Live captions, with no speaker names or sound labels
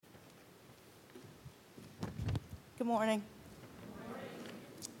Good morning.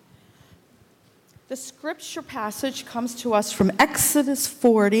 The scripture passage comes to us from Exodus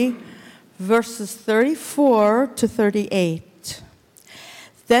 40, verses 34 to 38.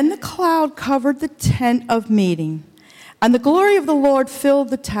 Then the cloud covered the tent of meeting, and the glory of the Lord filled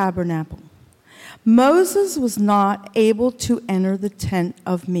the tabernacle. Moses was not able to enter the tent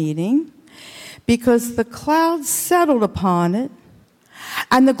of meeting because the cloud settled upon it,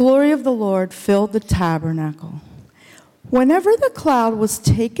 and the glory of the Lord filled the tabernacle. Whenever the cloud was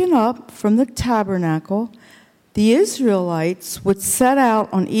taken up from the tabernacle, the Israelites would set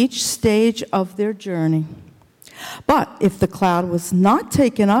out on each stage of their journey. But if the cloud was not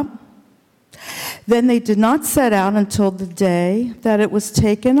taken up, then they did not set out until the day that it was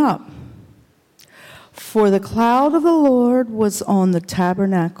taken up. For the cloud of the Lord was on the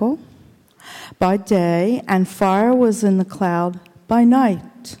tabernacle by day, and fire was in the cloud by night,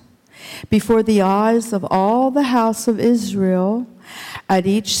 before the eyes of all the house of Israel at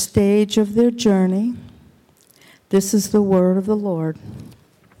each stage of their journey. This is the word of the Lord.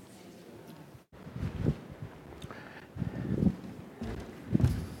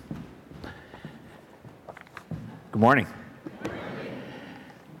 Good morning.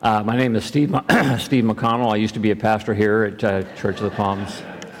 My name is Steve McConnell. I used to be a pastor here at Church of the Palms.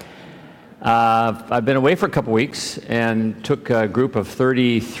 I've been away for a couple weeks and took a group of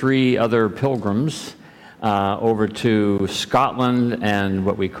 33 other pilgrims over to Scotland and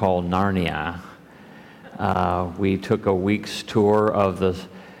what we call Narnia. We took a week's tour of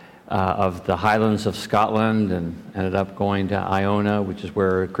the Highlands of Scotland and ended up going to Iona, which is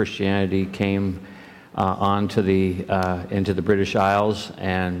where Christianity came into the British Isles,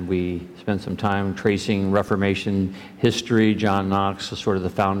 and we spent some time tracing Reformation history. John Knox is sort of the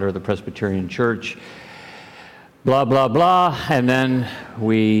founder of the Presbyterian Church, blah, blah, blah. And then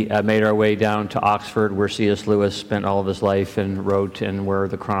we made our way down to Oxford, where C.S. Lewis spent all of his life and wrote, and where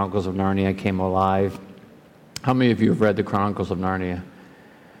the Chronicles of Narnia came alive. How many of you have read the Chronicles of Narnia?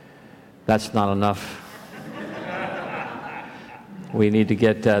 That's not enough. We need to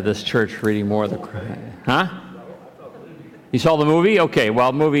get this church reading more of the... Huh? You saw the movie? Okay,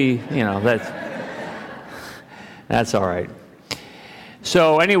 well, movie, that's all right.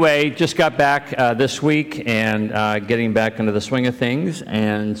 So anyway, just got back this week and getting back into the swing of things.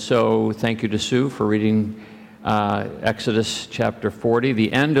 And so thank you to Sue for reading Exodus chapter 40,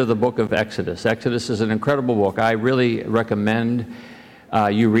 the end of the book of Exodus. Exodus is an incredible book. I really recommend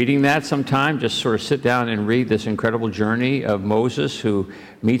you reading that sometime. Just sort of sit down and read this incredible journey of Moses, who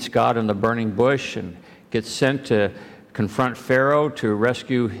meets God in the burning bush and gets sent to confront Pharaoh to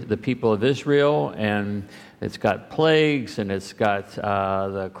rescue the people of Israel. And it's got plagues, and it's got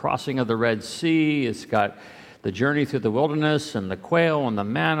the crossing of the Red Sea. It's got the journey through the wilderness, and the quail, and the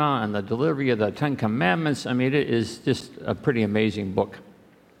manna, and the delivery of the Ten Commandments. I mean, it is just a pretty amazing book.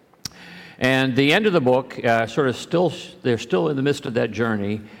 And the end of the book, they're still in the midst of that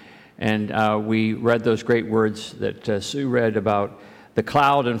journey. And we read those great words that Sue read about the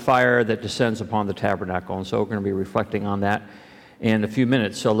cloud and fire that descends upon the tabernacle. And so we're going to be reflecting on that in a few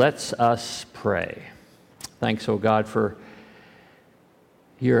minutes. So let's us pray. Thanks, oh God, for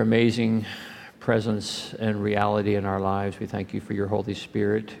your amazing presence and reality in our lives. We thank you for your Holy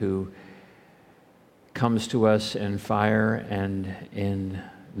Spirit, who comes to us in fire and in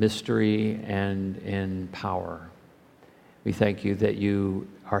mystery and in power. We thank you that you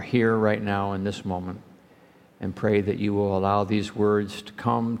are here right now in this moment, and pray that you will allow these words to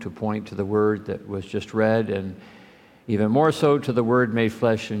come to point to the word that was just read, and even more so to the word made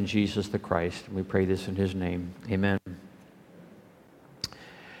flesh in Jesus the Christ. And we pray this in his name. Amen.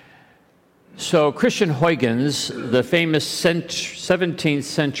 So Christian Huygens, the famous 17th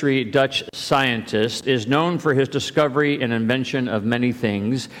century Dutch scientist, is known for his discovery and invention of many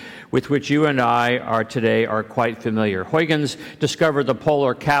things with which you and I are quite familiar. Huygens discovered the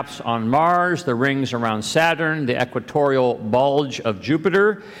polar caps on Mars, the rings around Saturn, the equatorial bulge of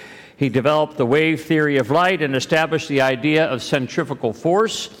Jupiter. He developed the wave theory of light and established the idea of centrifugal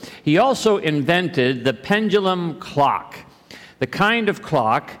force. He also invented the pendulum clock, the kind of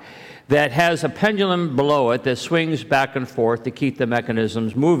clock that has a pendulum below it that swings back and forth to keep the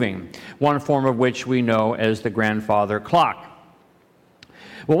mechanisms moving, one form of which we know as the grandfather clock.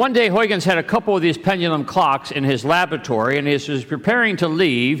 Well, one day Huygens had a couple of these pendulum clocks in his laboratory, and as he was preparing to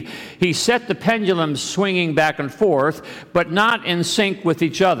leave, he set the pendulums swinging back and forth, but not in sync with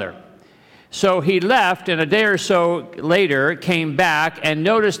each other. So he left, and a day or so later came back and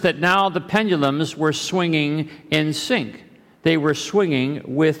noticed that now the pendulums were swinging in sync. They were swinging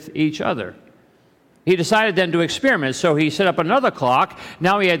with each other. He decided then to experiment, so he set up another clock.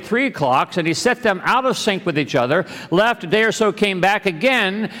 Now he had 3 clocks, and he set them out of sync with each other, left a day or so, came back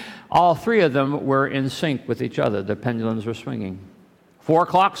again. All 3 of them were in sync with each other. The pendulums were swinging. 4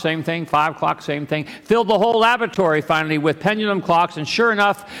 o'clock, same thing. 5 o'clock, same thing. Filled the whole laboratory finally with pendulum clocks, and sure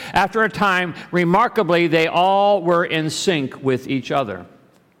enough, after a time, remarkably, they all were in sync with each other.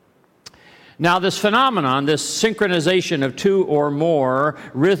 Now, this phenomenon, this synchronization of 2 or more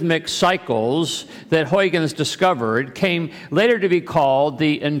rhythmic cycles that Huygens discovered, came later to be called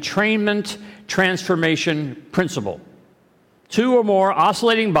the entrainment transformation principle. 2 or more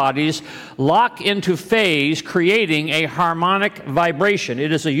oscillating bodies lock into phase, creating a harmonic vibration.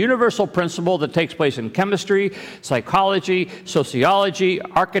 It is a universal principle that takes place in chemistry, psychology, sociology,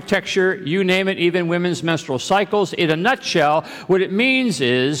 architecture, you name it, even women's menstrual cycles. In a nutshell, what it means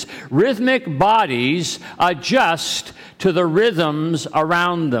is rhythmic bodies adjust to the rhythms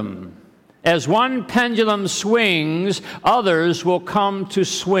around them. As one pendulum swings, others will come to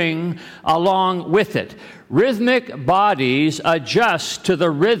swing along with it. Rhythmic bodies adjust to the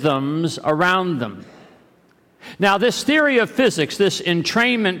rhythms around them. Now, this theory of physics, this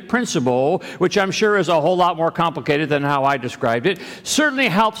entrainment principle, which I'm sure is a whole lot more complicated than how I described it, certainly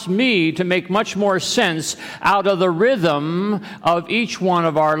helps me to make much more sense out of the rhythm of each one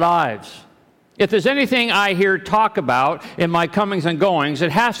of our lives. If there's anything I hear talk about in my comings and goings,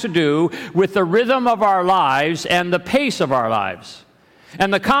 it has to do with the rhythm of our lives and the pace of our lives.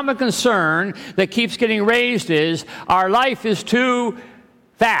 And the common concern that keeps getting raised is our life is too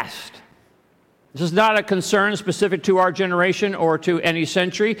fast. This is not a concern specific to our generation or to any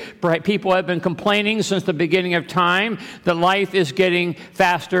century. People have been complaining since the beginning of time that life is getting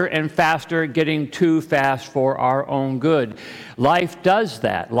faster and faster, getting too fast for our own good. Life does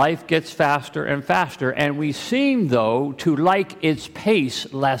that. Life gets faster and faster, and we seem, though, to like its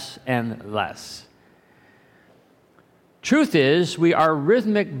pace less and less. Truth is, we are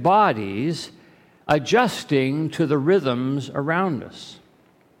rhythmic bodies adjusting to the rhythms around us.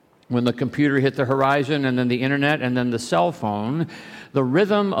 When the computer hit the horizon, and then the internet, and then the cell phone, the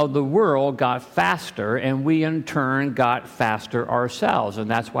rhythm of the world got faster, and we in turn got faster ourselves. And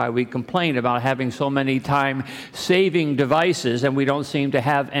that's why we complain about having so many time-saving devices, and we don't seem to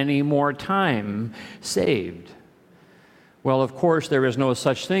have any more time saved. Well, of course, there is no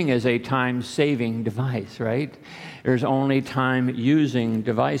such thing as a time-saving device, right? There's only time-using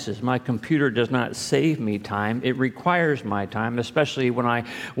devices. My computer does not save me time. It requires my time, especially when I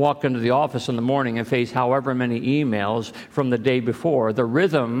walk into the office in the morning and face however many emails from the day before. The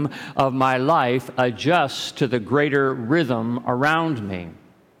rhythm of my life adjusts to the greater rhythm around me.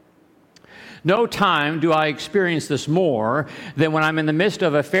 No time do I experience this more than when I'm in the midst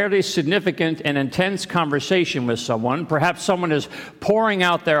of a fairly significant and intense conversation with someone. Perhaps someone is pouring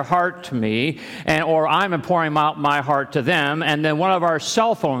out their heart to me, or I'm pouring out my heart to them, and then one of our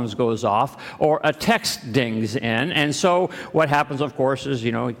cell phones goes off, or a text dings in. And so what happens, of course, is,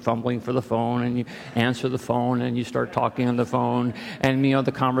 fumbling for the phone, and you answer the phone, and you start talking on the phone, and,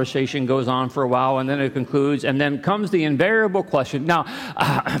 the conversation goes on for a while, and then it concludes, and then comes the invariable question. Now,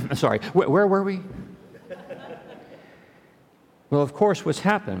 sorry, where were we? Well, of course, what's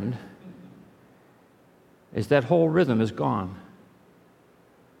happened is that whole rhythm is gone.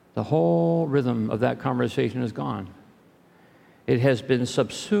 The whole rhythm of that conversation is gone. It has been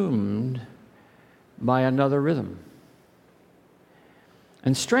subsumed by another rhythm.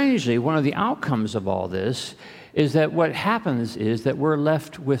 And strangely, one of the outcomes of all this is that what happens is that we're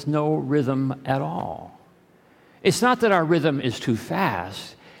left with no rhythm at all. It's not that our rhythm is too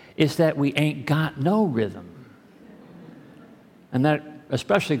fast. It's that we ain't got no rhythm. And that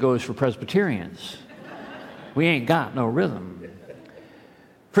especially goes for Presbyterians. We ain't got no rhythm.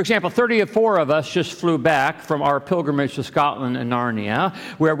 For example, 34 of us just flew back from our pilgrimage to Scotland and Narnia,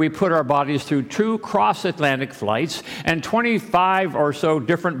 where we put our bodies through 2 cross-Atlantic flights and 25 or so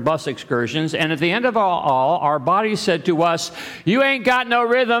different bus excursions. And at the end of all, our bodies said to us, "You ain't got no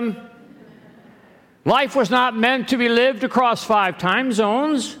rhythm. Life was not meant to be lived across 5 time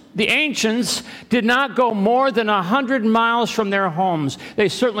zones. The ancients did not go more than 100 miles from their homes. They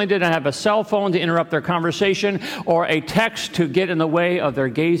certainly didn't have a cell phone to interrupt their conversation or a text to get in the way of their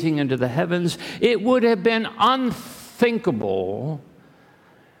gazing into the heavens. It would have been unthinkable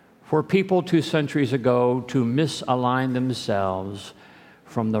for people 2 centuries ago to misalign themselves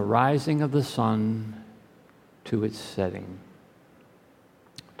from the rising of the sun to its setting."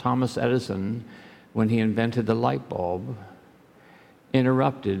 Thomas Edison, when he invented the light bulb,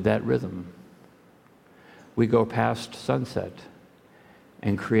 interrupted that rhythm. We go past sunset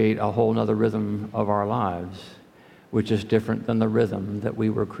and create a whole other rhythm of our lives, which is different than the rhythm that we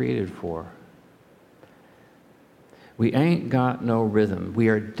were created for. We ain't got no rhythm. We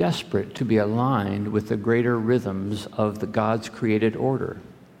are desperate to be aligned with the greater rhythms of the God's created order.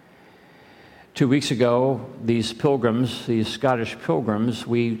 2 weeks ago, these pilgrims, these Scottish pilgrims,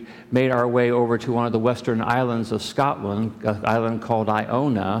 we made our way over to one of the western islands of Scotland, an island called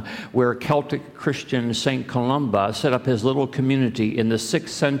Iona, where Celtic Christian St. Columba set up his little community in the 6th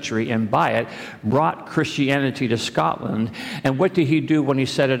century, and by it brought Christianity to Scotland. And what did he do when he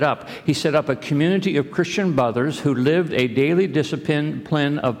set it up? He set up a community of Christian brothers who lived a daily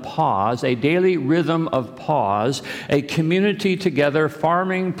discipline of pause, a daily rhythm of pause, a community together,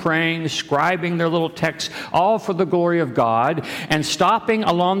 farming, praying, scribing their little texts, all for the glory of God, and stopping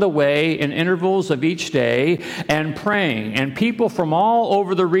along the way in intervals of each day and praying. And people from all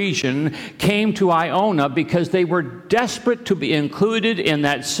over the region came to Iona because they were desperate to be included in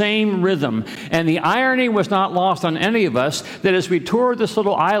that same rhythm. And the irony was not lost on any of us that as we toured this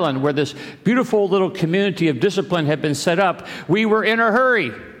little island where this beautiful little community of discipline had been set up, we were in a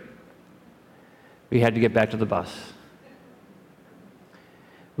hurry. We had to get back to the bus.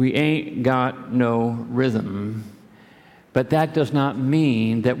 We ain't got no rhythm, but that does not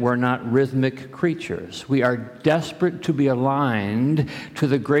mean that we're not rhythmic creatures. We are desperate to be aligned to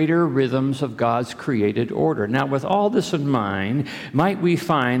the greater rhythms of God's created order. Now, with all this in mind, might we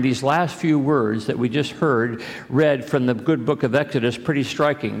find these last few words that we just heard read from the good book of Exodus pretty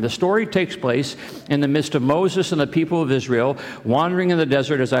striking. The story takes place in the midst of Moses and the people of Israel wandering in the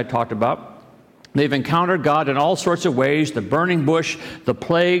desert, as I talked about. They've encountered God in all sorts of ways: the burning bush, the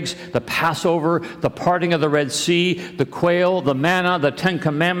plagues, the Passover, the parting of the Red Sea, the quail, the manna, the 10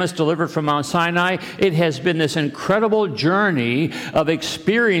 Commandments delivered from Mount Sinai. It has been this incredible journey of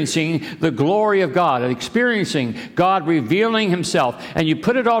experiencing the glory of God, of experiencing God revealing himself. And you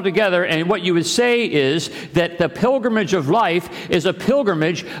put it all together, and what you would say is that the pilgrimage of life is a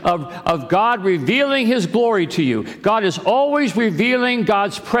pilgrimage of God revealing his glory to you. God is always revealing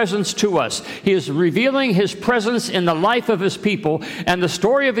God's presence to us. He is revealing his presence in the life of his people. And the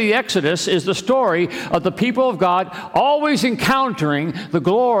story of the Exodus is the story of the people of God always encountering the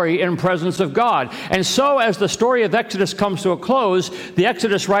glory and presence of God. And so as the story of Exodus comes to a close, the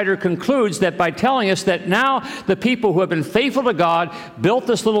Exodus writer concludes that by telling us that now the people who have been faithful to God built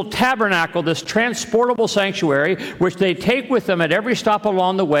this little tabernacle, this transportable sanctuary, which they take with them at every stop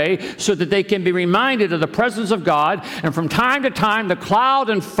along the way so that they can be reminded of the presence of God. And from time to time, the cloud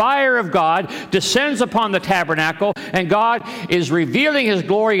and fire of God descends upon the tabernacle, and God is revealing his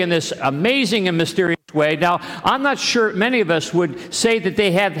glory in this amazing and mysterious way. Now, I'm not sure many of us would say that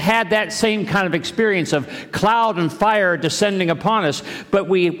they have had that same kind of experience of cloud and fire descending upon us, but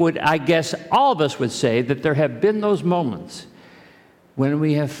we would, I guess, all of us would say that there have been those moments when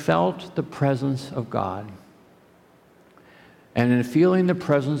we have felt the presence of God. And in feeling the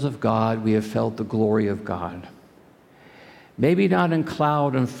presence of God, we have felt the glory of God. Maybe not in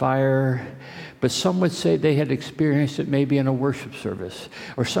cloud and fire, but some would say they had experienced it maybe in a worship service.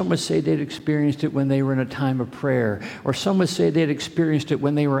 Or some would say they'd experienced it when they were in a time of prayer. Or some would say they'd experienced it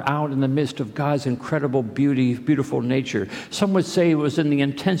when they were out in the midst of God's incredible beauty, beautiful nature. Some would say it was in the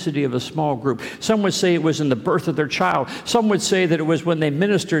intensity of a small group. Some would say it was in the birth of their child. Some would say that it was when they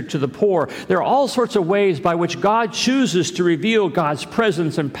ministered to the poor. There are all sorts of ways by which God chooses to reveal God's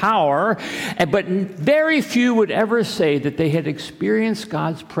presence and power, but very few would ever say that they had experienced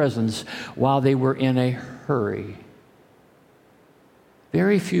God's presence while they were in a hurry.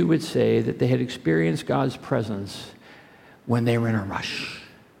 Very few would say that they had experienced God's presence when they were in a rush.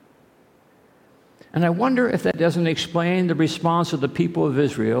 And I wonder if that doesn't explain the response of the people of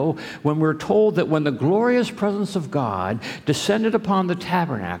Israel when we're told that when the glorious presence of God descended upon the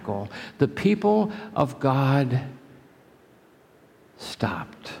tabernacle, the people of God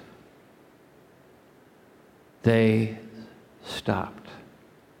stopped. They stopped.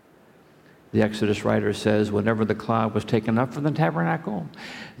 The Exodus writer says, whenever the cloud was taken up from the tabernacle,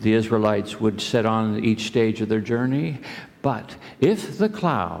 the Israelites would set on each stage of their journey. But if the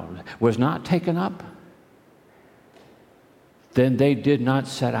cloud was not taken up, then they did not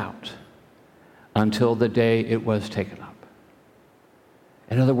set out until the day it was taken up.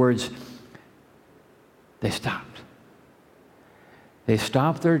 In other words, they stopped. They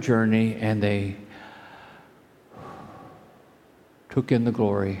stopped their journey and they took in the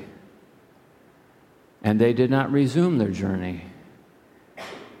glory. And they did not resume their journey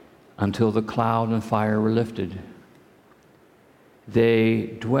until the cloud and fire were lifted. They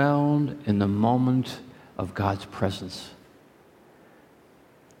dwelled in the moment of God's presence.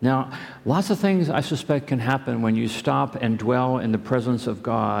 Now, lots of things I suspect can happen when you stop and dwell in the presence of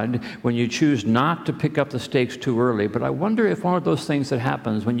God, when you choose not to pick up the stakes too early. But I wonder if one of those things that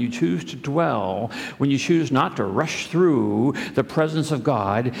happens when you choose to dwell, when you choose not to rush through the presence of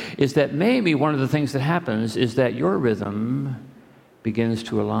God, is that maybe one of the things that happens is that your rhythm begins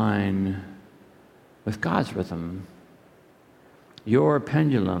to align with God's rhythm. Your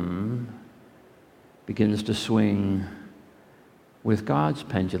pendulum begins to swing with God's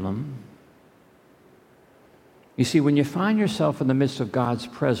pendulum. You see, when you find yourself in the midst of God's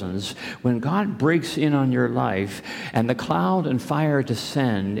presence, when God breaks in on your life and the cloud and fire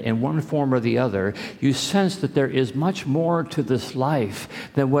descend in one form or the other, you sense that there is much more to this life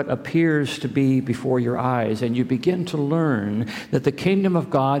than what appears to be before your eyes. And you begin to learn that the kingdom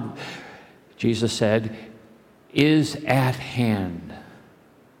of God, Jesus said, is at hand.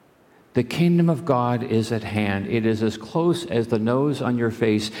 The kingdom of God is at hand. It is as close as the nose on your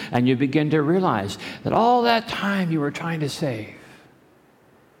face, and you begin to realize that all that time you were trying to save,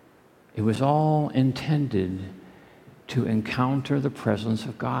 it was all intended to encounter the presence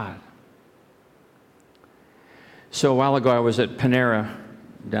of God. So a while ago, I was at Panera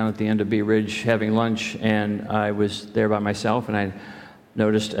down at the end of Bee Ridge having lunch, and I was there by myself, and I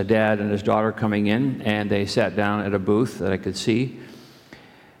noticed a dad and his daughter coming in, and they sat down at a booth that I could see.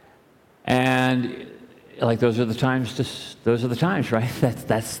 And like those are the times, right?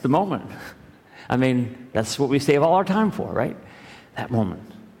 That's the moment. I mean, that's what we save all our time for, right? That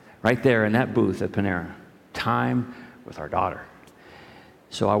moment, right there in that booth at Panera, time with our daughter.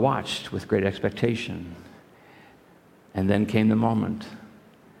 So I watched with great expectation, and then came the moment.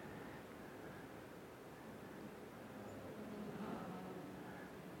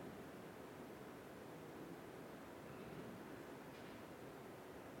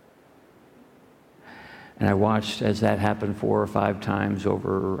 And I watched as that happened 4 or 5 times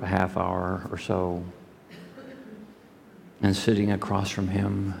over a half hour or so. And sitting across from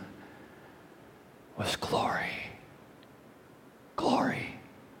him was glory. Glory.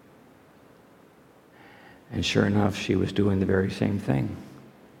 And sure enough, she was doing the very same thing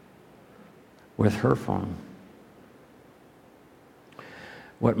with her phone.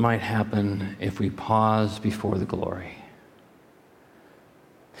 What might happen if we pause before the glory?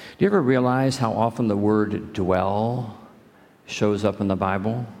 Do you ever realize how often the word dwell shows up in the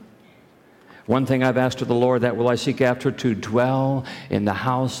Bible? One thing I've asked of the Lord, that will I seek after, to dwell in the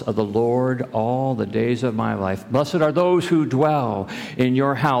house of the Lord all the days of my life. Blessed are those who dwell in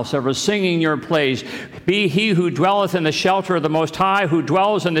your house, ever singing your praise. Be he who dwelleth in the shelter of the Most High, who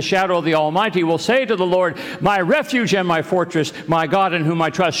dwells in the shadow of the Almighty, will say to the Lord, my refuge and my fortress, my God in whom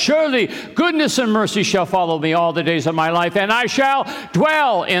I trust. Surely goodness and mercy shall follow me all the days of my life, and I shall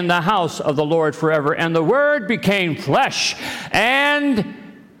dwell in the house of the Lord forever. And the Word became flesh and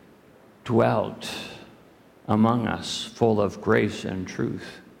dwelt among us, full of grace and truth.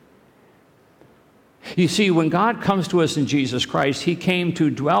 You see, when God comes to us in Jesus Christ, he came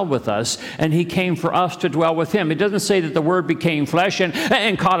to dwell with us, and he came for us to dwell with him. It doesn't say that the Word became flesh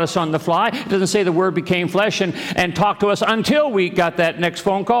and caught us on the fly. It doesn't say the Word became flesh and talked to us until we got that next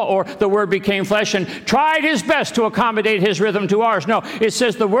phone call, or the Word became flesh and tried his best to accommodate his rhythm to ours. No, it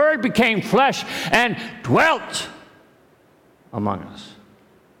says the Word became flesh and dwelt among us.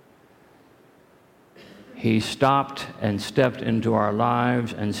 He stopped and stepped into our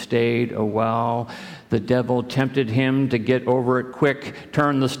lives and stayed a while. The devil tempted him to get over it quick,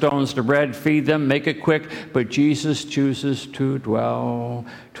 turn the stones to bread, feed them, make it quick. But Jesus chooses to dwell,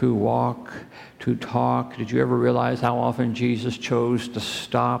 to walk, to talk. Did you ever realize how often Jesus chose to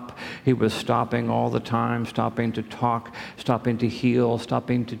stop? He was stopping all the time, stopping to talk, stopping to heal,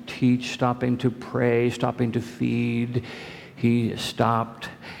 stopping to teach, stopping to pray, stopping to feed. He stopped.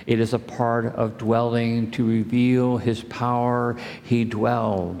 It is a part of dwelling to reveal his power. He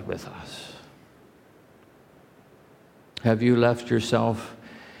dwelled with us. Have you left yourself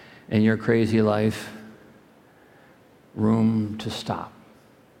in your crazy life room to stop?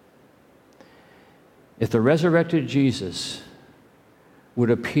 If the resurrected Jesus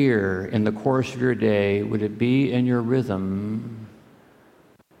would appear in the course of your day, would it be in your rhythm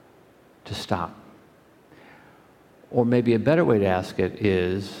to stop? Or maybe a better way to ask it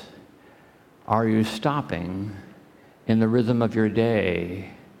is, are you stopping in the rhythm of your day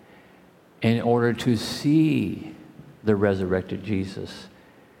in order to see the resurrected Jesus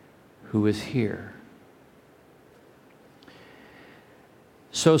who is here?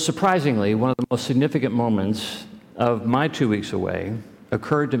 So surprisingly, one of the most significant moments of my 2 weeks away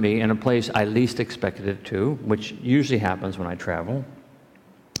occurred to me in a place I least expected it to, which usually happens when I travel.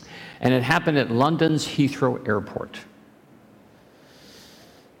 And it happened at London's Heathrow Airport.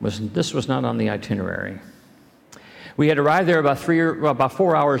 This was not on the itinerary. We had arrived there about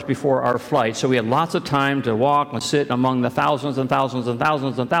 4 hours before our flight, so we had lots of time to walk and sit among the thousands and thousands and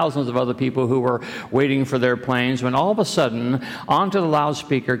thousands and thousands of other people who were waiting for their planes, when all of a sudden, onto the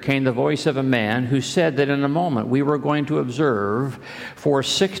loudspeaker came the voice of a man who said that in a moment we were going to observe for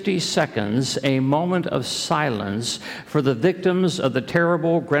 60 seconds a moment of silence for the victims of the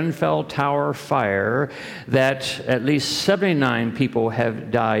terrible Grenfell Tower fire that at least 79 people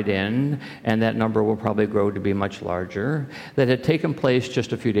have died in, and that number will probably grow to be much larger, that had taken place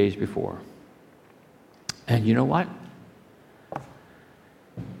just a few days before. And you know what?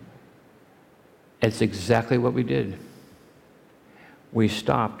 It's exactly what we did. We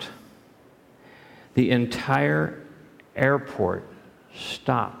stopped. The entire airport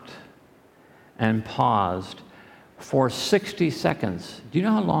stopped and paused for 60 seconds. Do you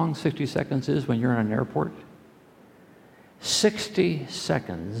know how long 60 seconds is when you're in an airport? 60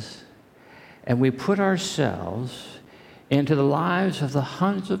 seconds. And we put ourselves into the lives of the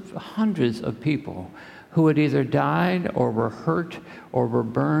hundreds of people who had either died or were hurt or were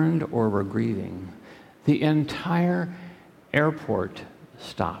burned or were grieving. The entire airport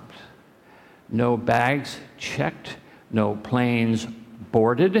stopped. No bags checked, no planes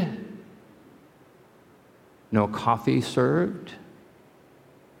boarded, no coffee served.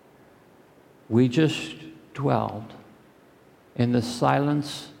 We just dwelled in the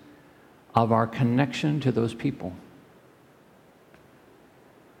silence of our connection to those people.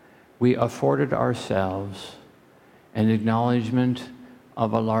 We afforded ourselves an acknowledgement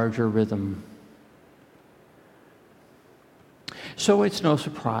of a larger rhythm. So it's no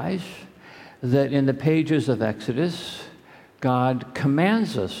surprise that in the pages of Exodus, God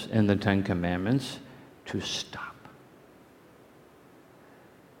commands us in the Ten Commandments to stop.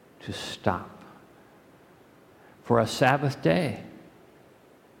 To stop. For a Sabbath day.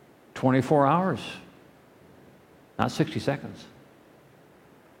 24 hours, not 60 seconds.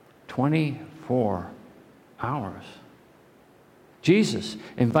 24 hours. Jesus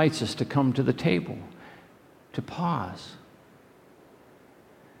invites us to come to the table, to pause,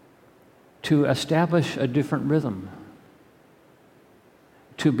 to establish a different rhythm,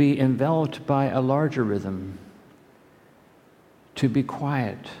 to be enveloped by a larger rhythm, to be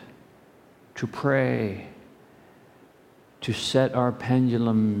quiet, to pray, to set our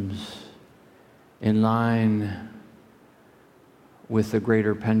pendulums in line with the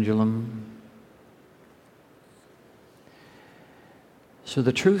greater pendulum. So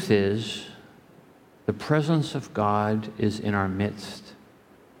the truth is, the presence of God is in our midst.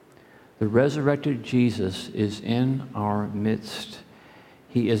 The resurrected Jesus is in our midst.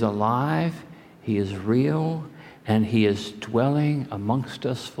 He is alive, He is real, and He is dwelling amongst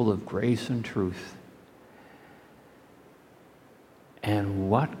us full of grace and truth. And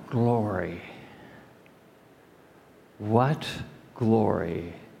what glory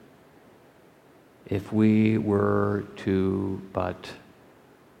if we were to but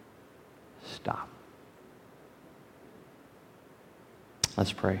stop.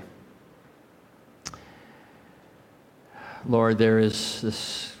 Let's pray. Lord, there is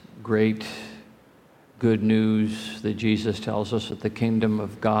this great good news that Jesus tells us that the kingdom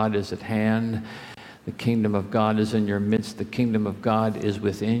of God is at hand. The kingdom of God is in your midst. The kingdom of God is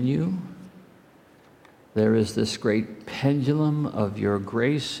within you. There is this great pendulum of your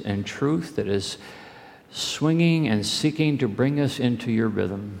grace and truth that is swinging and seeking to bring us into your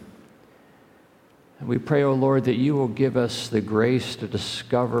rhythm. And we pray, O Lord, that you will give us the grace to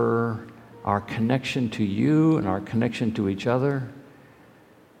discover our connection to you and our connection to each other,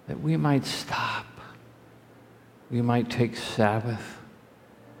 that we might stop, we might take Sabbath,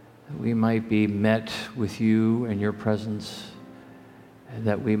 that we might be met with you and your presence, and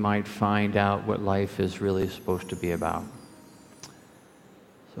that we might find out what life is really supposed to be about.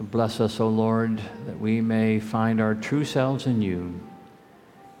 So bless us, O Lord, that we may find our true selves in you.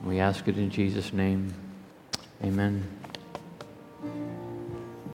 We ask it in Jesus' name. Amen.